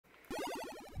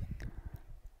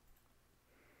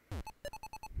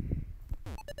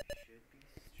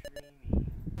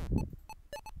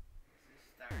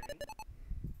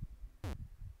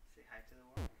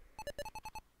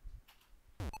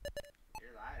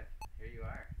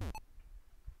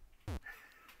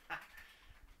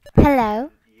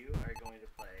Hello. You are going to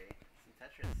play some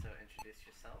Tetris, so introduce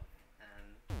yourself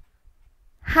and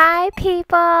Hi,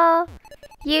 people.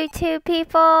 YouTube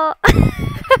people. people's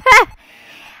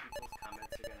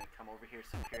comments are going to come over here,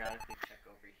 so periodically check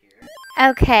over here.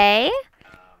 Okay.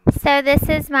 Um, So this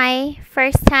is my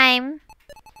first time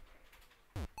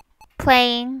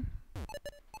playing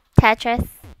Tetris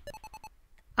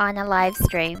on a live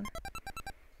stream.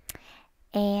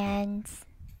 And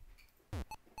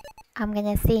I'm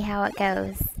going to see how it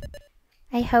goes.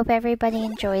 I hope everybody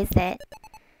enjoys it.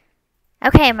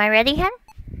 Okay, am I ready, hun?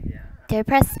 yeah. Do I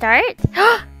press start?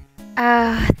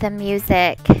 Oh, the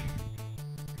music. Oh,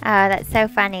 that's so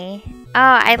funny. Oh,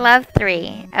 I love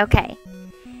 3. Okay.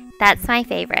 That's my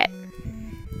favorite.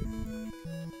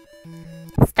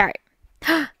 Start.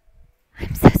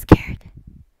 I'm so scared.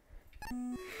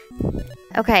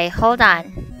 Okay, hold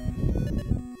on.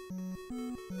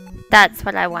 That's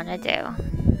what I want to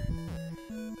do.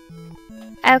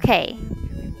 Okay.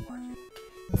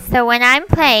 So when I'm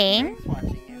playing, Who's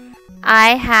watching you?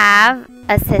 I have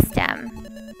a system.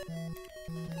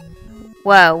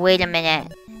 Whoa, wait a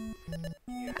minute.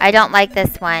 I don't like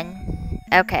this one.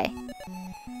 Okay.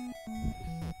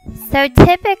 So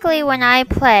typically when I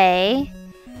play,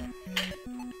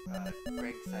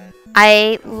 Greg said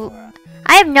I Laura.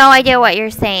 have no idea what you're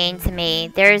saying to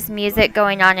me. There's music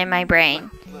going on in my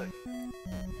brain. Look,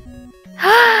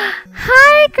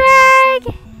 Hi,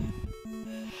 Greg!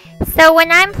 So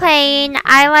when I'm playing,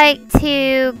 I like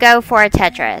to go for a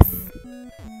Tetris.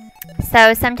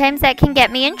 So sometimes that can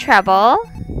get me in trouble.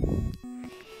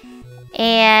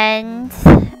 And,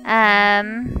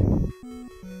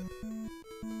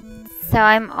 so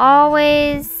I'm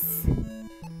always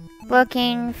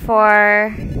looking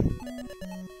for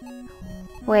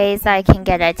ways I can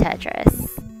get a Tetris.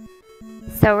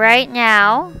 So right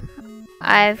now,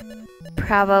 I've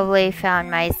probably found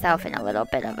myself in a little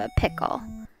bit of a pickle.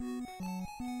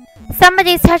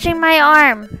 Somebody's touching my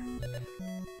arm.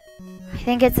 I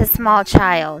think it's a small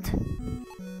child.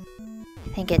 I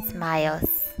think it's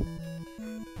Miles.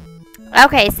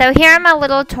 Okay, so here I'm a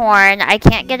little torn. I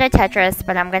can't get a Tetris,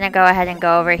 but I'm going to go ahead and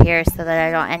go over here so that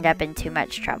I don't end up in too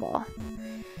much trouble.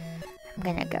 I'm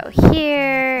going to go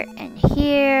here and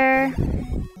here.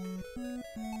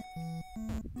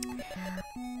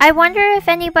 I wonder if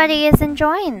anybody is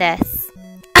enjoying this.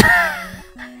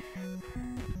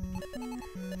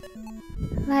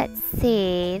 Let's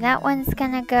see. That one's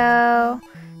going to go...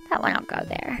 That one will go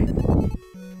there.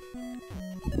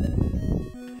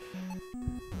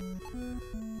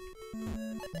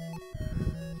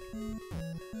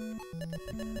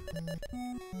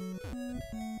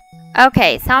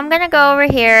 Okay, so I'm going to go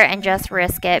over here and just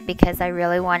risk it because I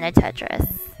really want a Tetris.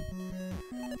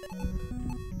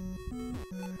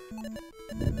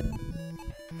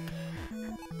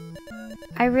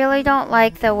 I really don't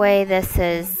like the way this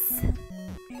is.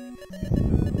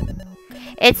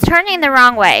 It's turning the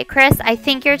wrong way. Chris, I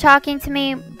think you're talking to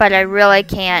me, but I really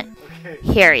can't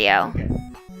hear you. okay.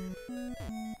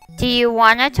 Do you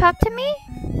want to talk to me?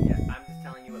 Yeah, I'm just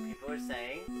telling you what people are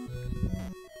saying.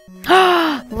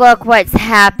 Look what's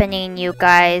happening, you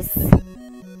guys.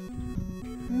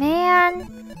 Man.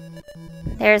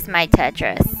 There's my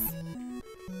Tetris.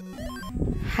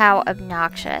 How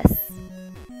obnoxious.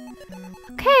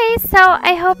 Okay, so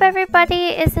I hope everybody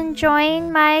is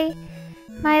enjoying my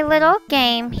little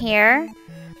game here.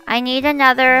 I need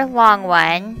another long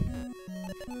one.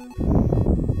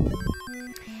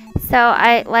 So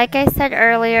like I said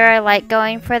earlier, I like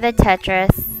going for the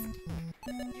Tetris.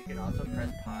 You can also press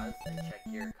pause and check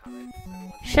your comments.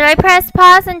 Should I press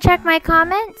pause and check my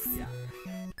comments? Yeah.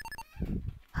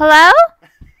 Hello?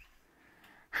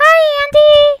 Hi,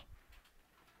 Andy!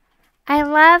 I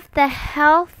love the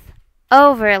health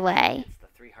overlay. It's the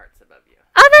 3 hearts above you.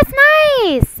 Oh, that's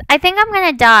nice! I think I'm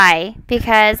gonna die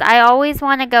because I always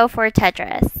want to go for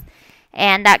Tetris.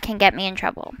 And that can get me in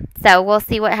trouble. So we'll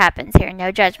see what happens here.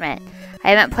 No judgment.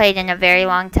 I haven't played in a very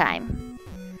long time.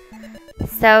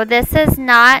 So this is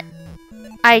not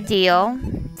ideal,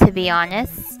 to be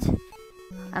honest.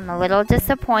 I'm a little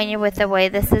disappointed with the way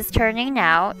this is turning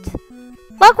out.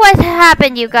 Look what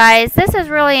happened, you guys. This is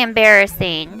really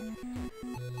embarrassing.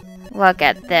 Look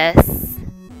at this.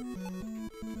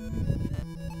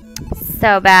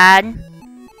 So bad.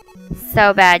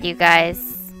 So bad, you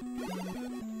guys.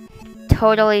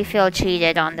 Totally feel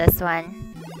cheated on this one.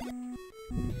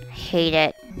 Hate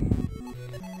it.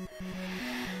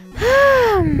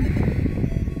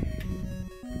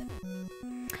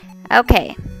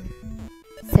 Okay.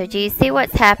 So do you see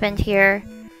what's happened here?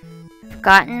 I've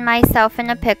gotten myself in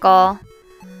a pickle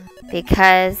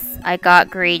because I got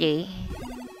greedy.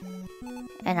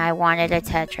 and I wanted a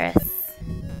Tetris.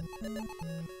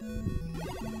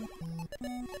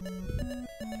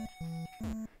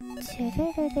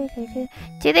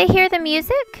 Do they hear the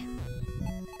music?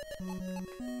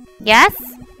 Yes?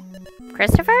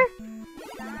 Christopher?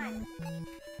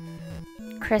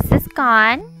 Chris is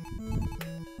gone.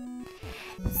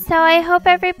 So I hope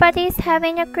everybody's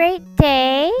having a great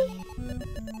day.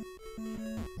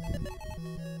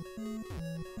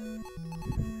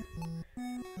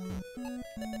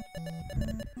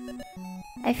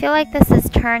 I feel like this is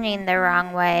turning the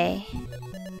wrong way.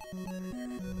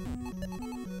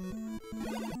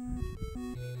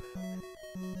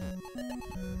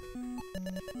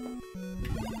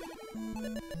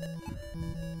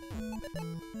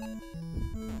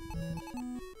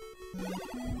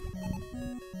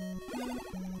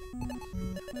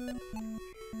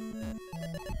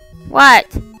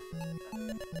 What?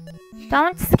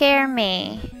 Don't scare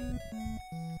me.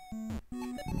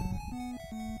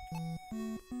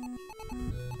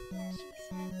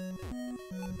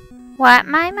 What,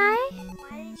 Mai?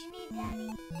 Why did you need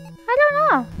Daddy? I don't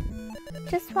know.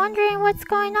 Just wondering what's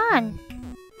going on.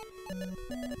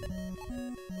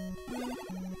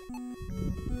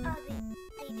 Oh,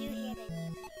 they do hear the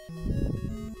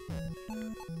music.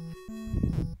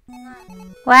 Mom,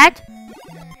 What? they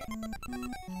said they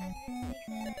do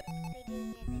hear the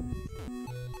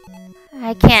music.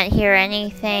 I can't hear They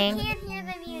anything. can't hear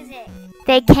the music.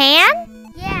 They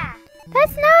can? Yeah.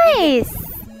 That's nice.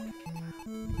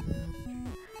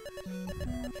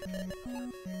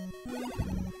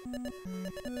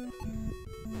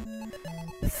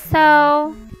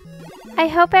 So, I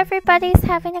hope everybody's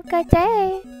having a good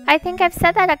day. I think I've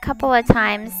said that a couple of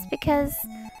times because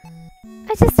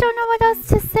I just don't know what else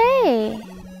to say.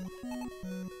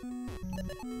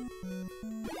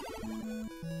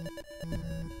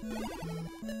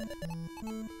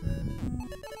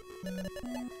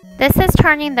 This is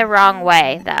turning the wrong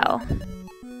way, though.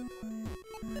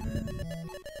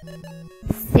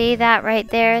 See that right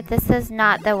there? This is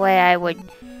not the way I would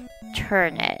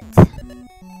turn it.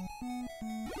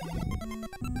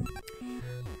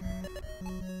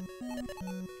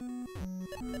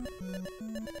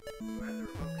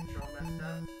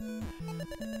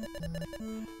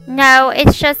 No,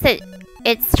 it's just that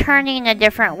it's turning a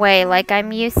different way. Like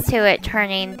I'm used to it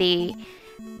turning the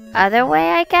other way,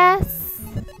 I guess.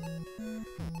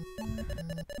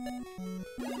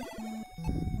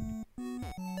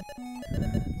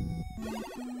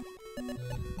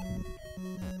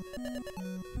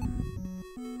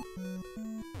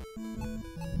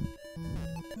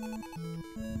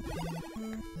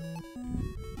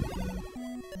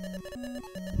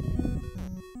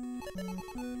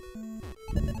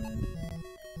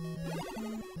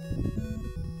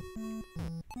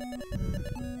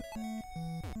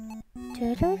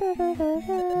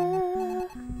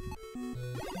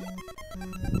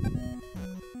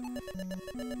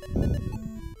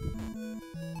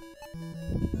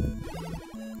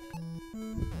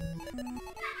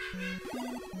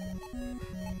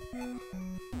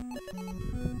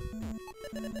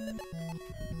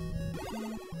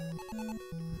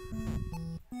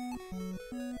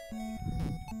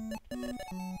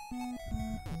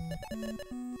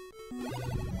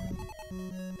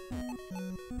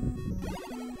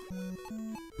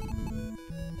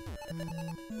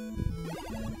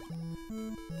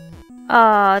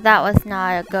 Oh, that was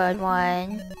not a good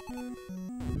one.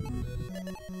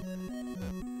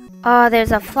 Oh,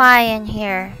 there's a fly in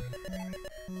here.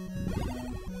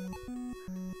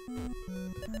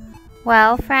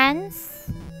 Well,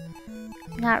 friends,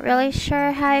 I'm not really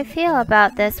sure how I feel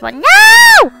about this one.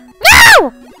 No!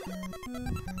 No!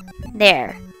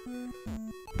 There.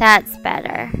 That's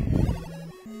better.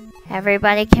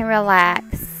 Everybody can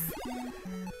relax.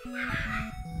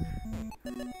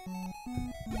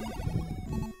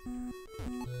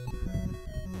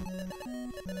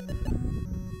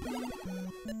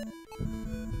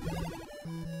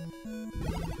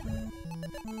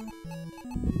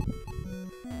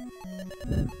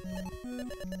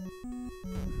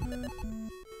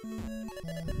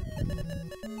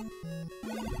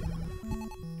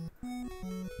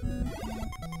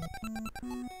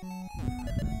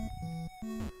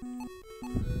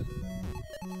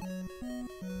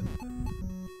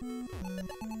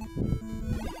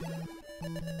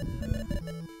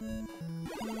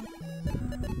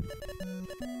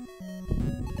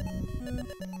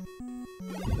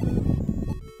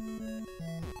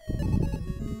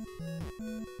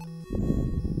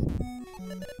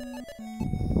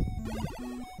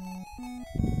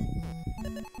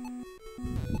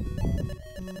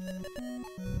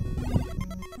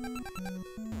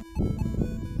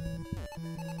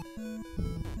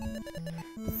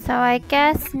 So I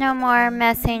guess no more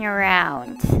messing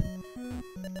around.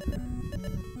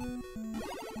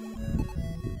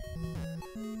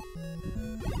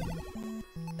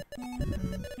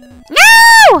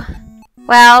 No!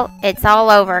 Well, it's all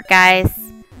over, guys.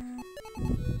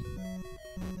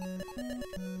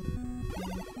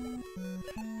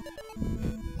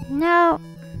 No.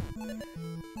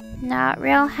 Not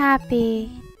real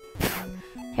happy.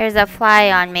 There's a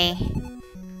fly on me.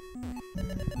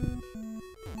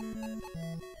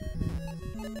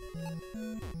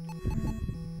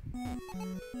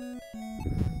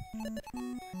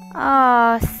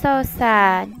 Oh, so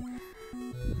sad.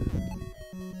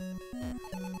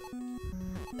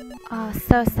 Oh,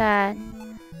 so sad.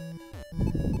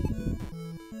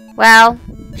 Well,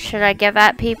 should I give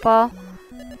up, people?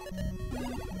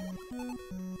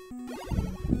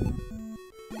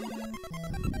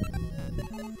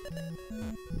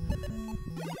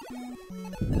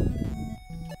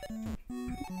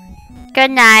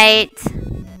 Good night.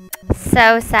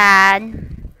 So sad.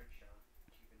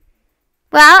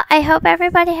 Well, I hope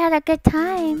everybody had a good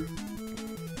time.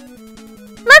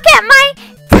 Look at my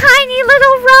tiny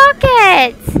little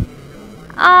rocket!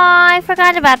 Oh, I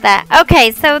forgot about that.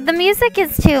 Okay, so the music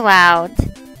is too loud.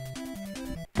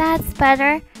 That's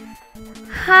better.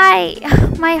 Hi,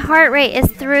 my heart rate is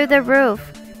through the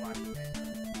roof.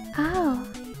 Oh.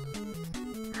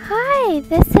 Hi,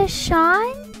 this is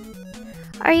Sean.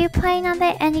 Are you playing on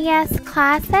the NES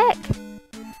Classic?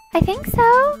 I think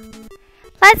so.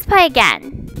 Let's play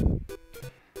again.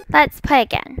 Let's play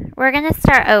again. We're gonna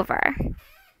start over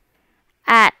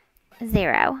at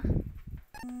 0.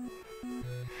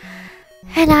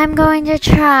 And I'm going to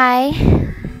try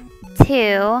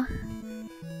to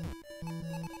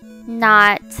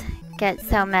not get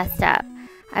so messed up.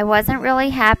 I wasn't really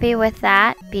happy with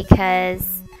that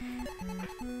because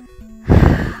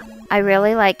I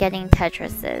really like getting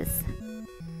Tetrises.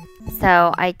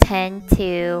 So I tend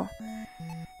to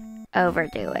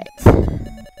overdo it.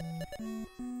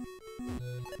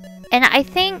 And I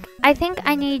think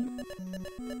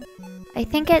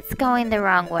it's going the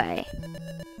wrong way.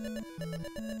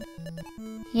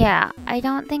 Yeah, I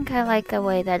don't think I like the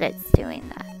way that it's doing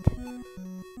that.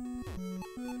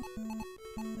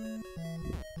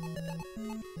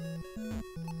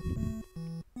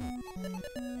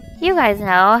 You guys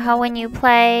know how when you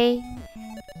play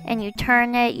and you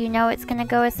turn it, you know it's gonna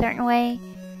go a certain way.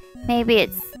 Maybe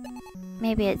it's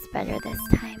better this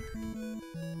time.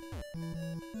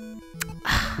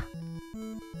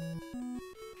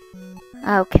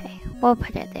 Okay, we'll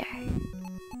put it there.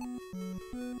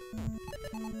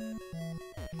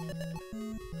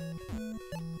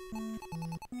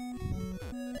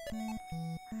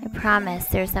 I promise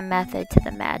there's a method to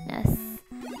the madness.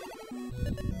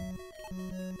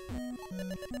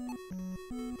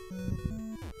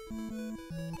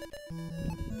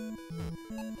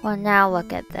 Well, now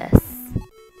look at this.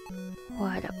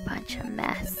 What a bunch of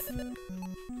mess.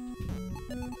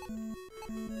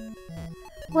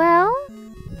 Well,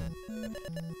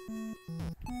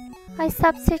 I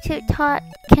substitute taught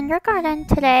kindergarten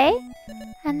today,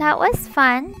 and that was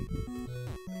fun.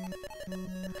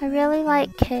 I really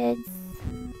like kids.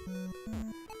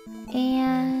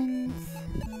 And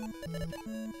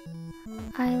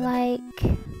I like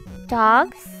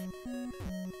dogs.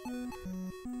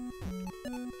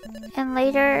 And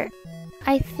later,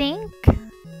 I think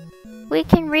we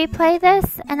can replay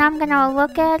this, and I'm gonna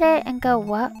look at it and go,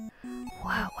 what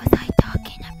was I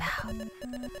talking about?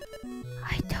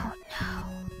 I don't know.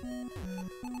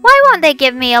 Why won't they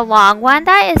give me a long one?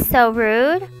 That is so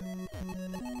rude.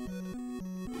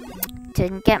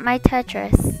 Didn't get my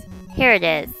Tetris. Here it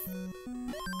is.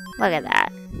 Look at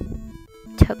that.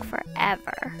 Took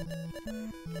forever.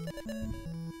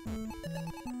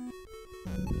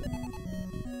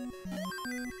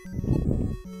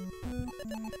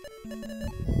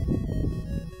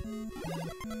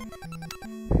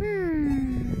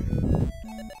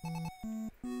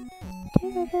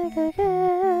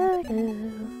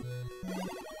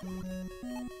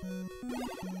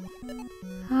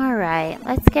 Alright,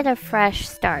 let's get a fresh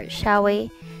start, shall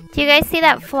we? Do you guys see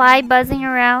that fly buzzing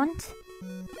around?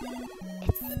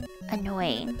 It's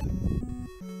annoying.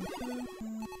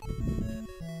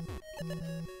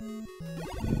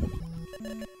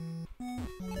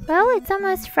 Well, it's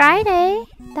almost Friday.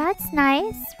 That's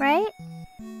nice, right?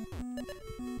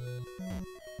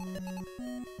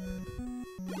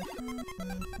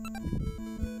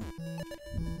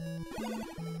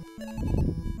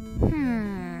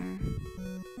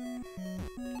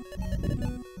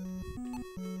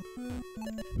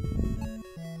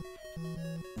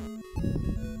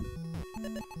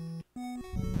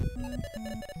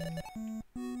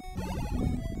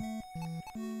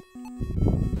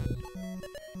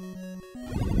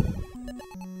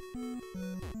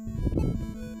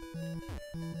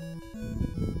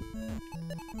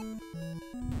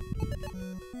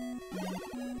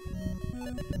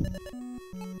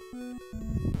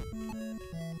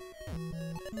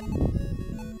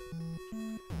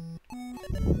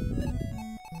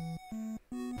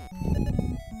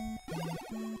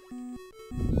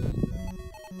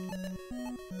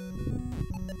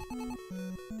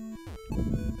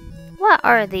 What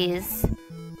are these?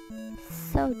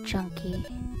 So junky.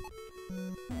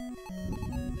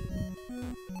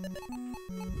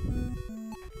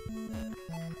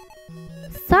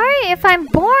 Sorry if I'm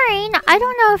boring. I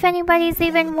don't know if anybody's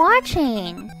even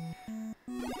watching.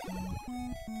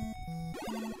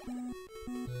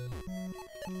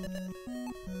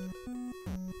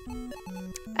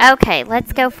 Okay,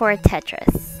 let's go for a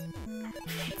Tetris.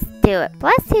 Let's do it.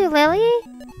 Bless you, Lily.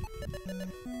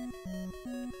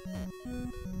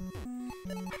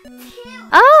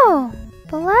 Oh,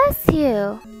 bless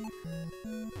you.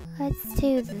 Let's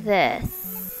do this.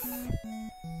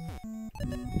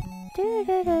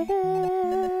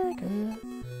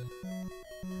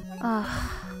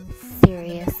 Oh,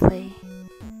 seriously.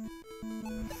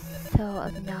 So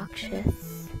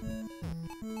obnoxious.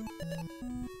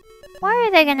 Why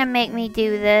are they gonna make me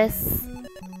do this?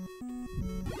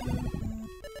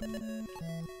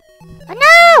 Oh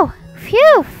no!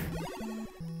 Phew!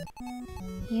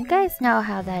 You guys know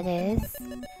how that is.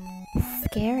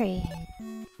 Scary.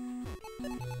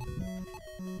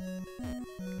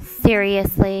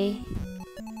 Seriously.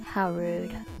 How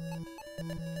rude.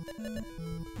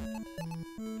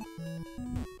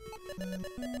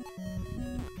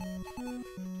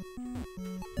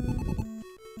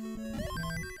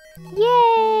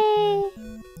 Yay!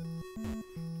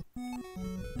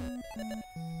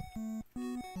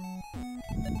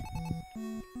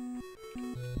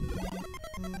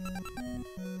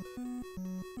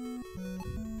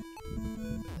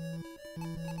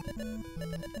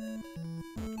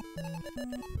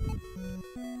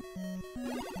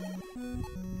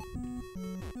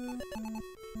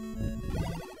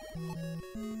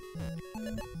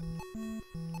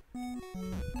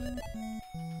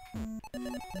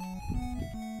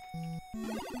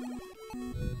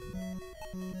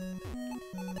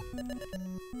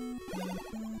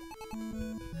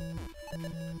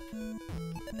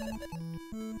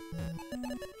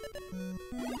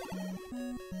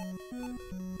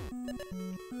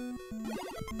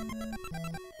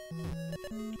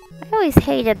 I always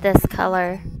hated this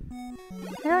color.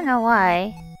 I don't know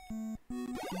why.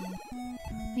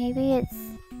 Maybe it's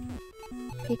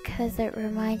because it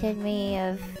reminded me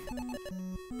of...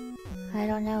 I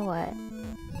don't know what.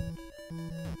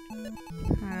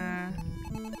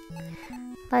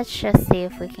 Let's just see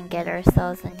if we can get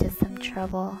ourselves into some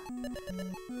trouble.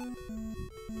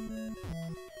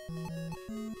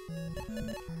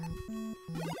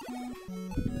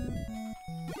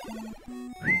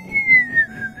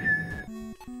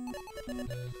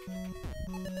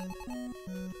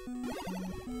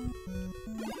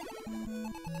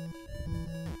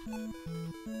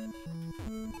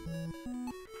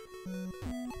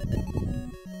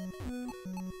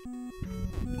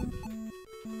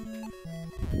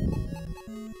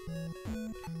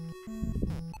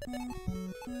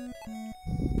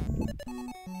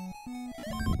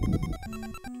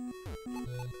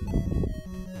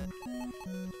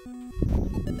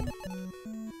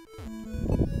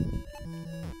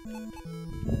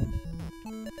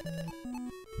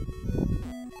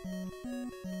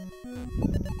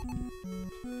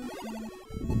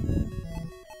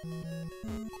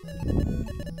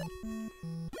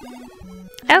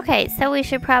 Okay, so we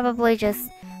should probably just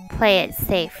play it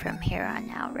safe from here on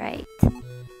out, right?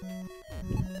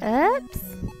 Oops.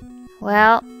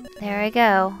 Well, there I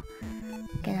go.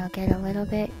 Gonna get a little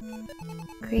bit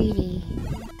greedy.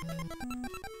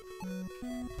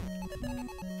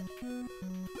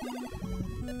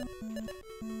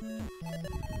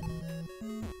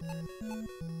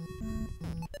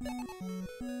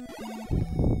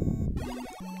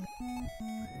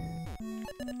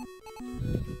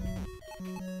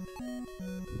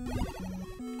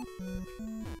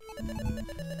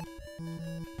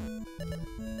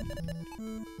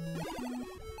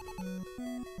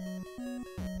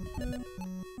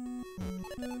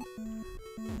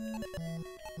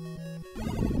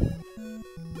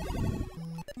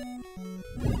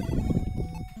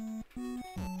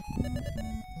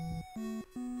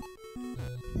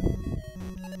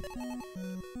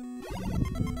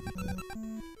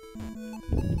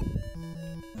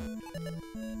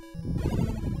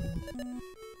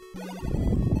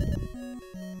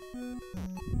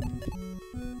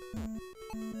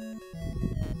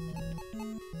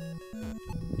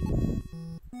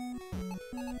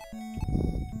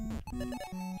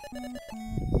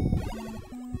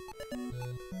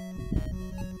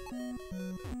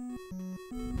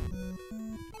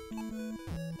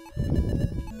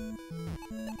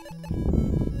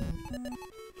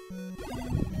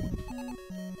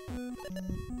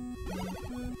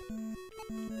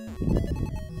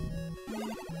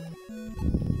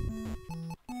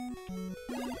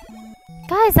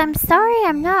 Guys, I'm sorry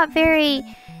I'm not very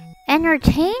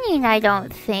entertaining, I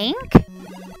don't think.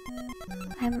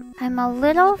 I'm a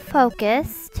little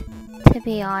focused, to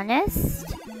be honest.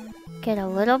 Get a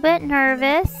little bit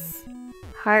nervous.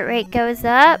 Heart rate goes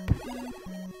up.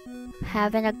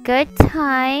 Having a good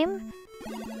time.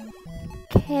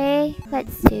 Okay,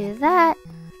 let's do that.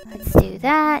 Let's do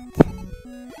that.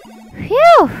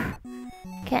 Phew!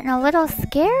 Getting a little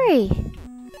scary.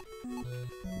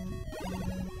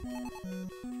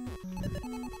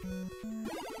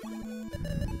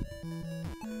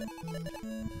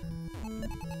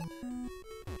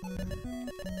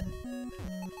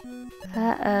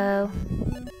 Uh-oh.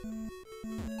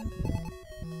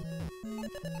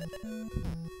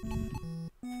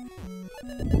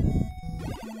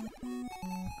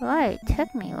 Boy, it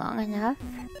took me long enough.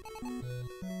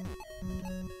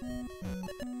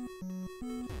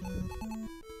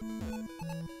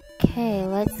 Okay,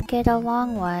 let's get a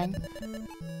long one.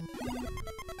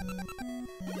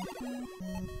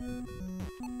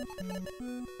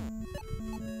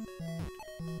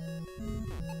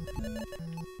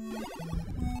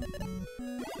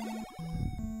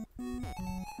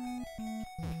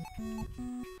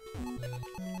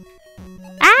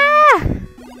 Ah!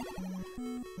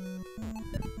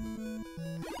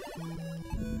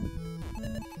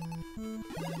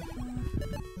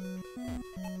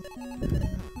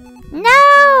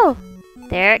 No!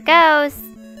 There it goes.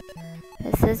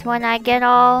 This is when I get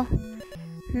all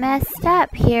messed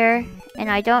up here, and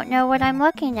I don't know what I'm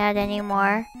looking at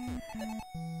anymore.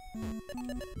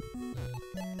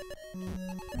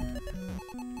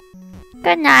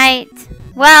 Good night.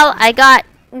 Well, I got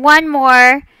one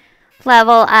more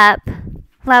level up.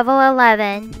 Level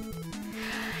 11.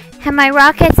 And my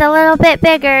rocket's a little bit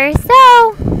bigger,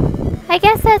 so I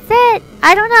guess that's it.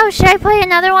 I don't know. Should I play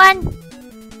another one?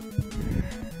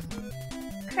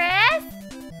 Chris?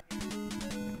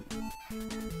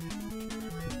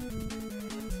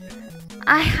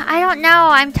 I don't know.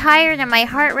 I'm tired and my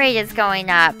heart rate is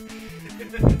going up.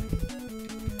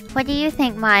 What do you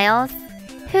think, Miles?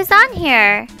 Who's on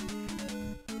here?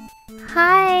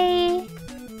 Hi.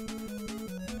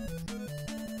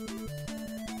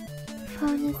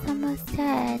 Phone is almost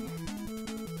dead.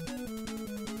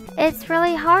 It's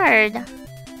really hard.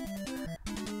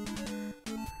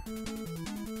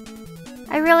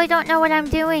 I really don't know what I'm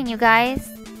doing, you guys.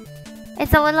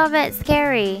 It's a little bit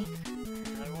scary.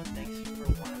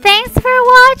 Everyone, Thanks for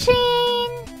watching!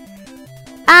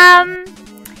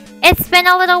 It's been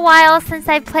a little while since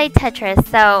I played Tetris,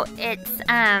 so it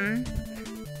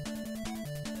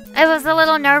was a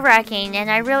little nerve-wracking, and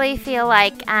I really feel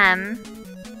like, I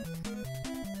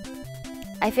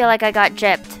got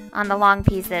gypped on the long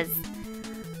pieces.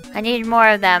 I needed more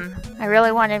of them. I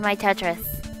really wanted my Tetris.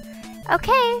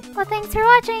 Okay, well thanks for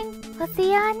watching. We'll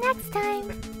see you on next time.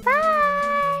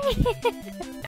 Bye!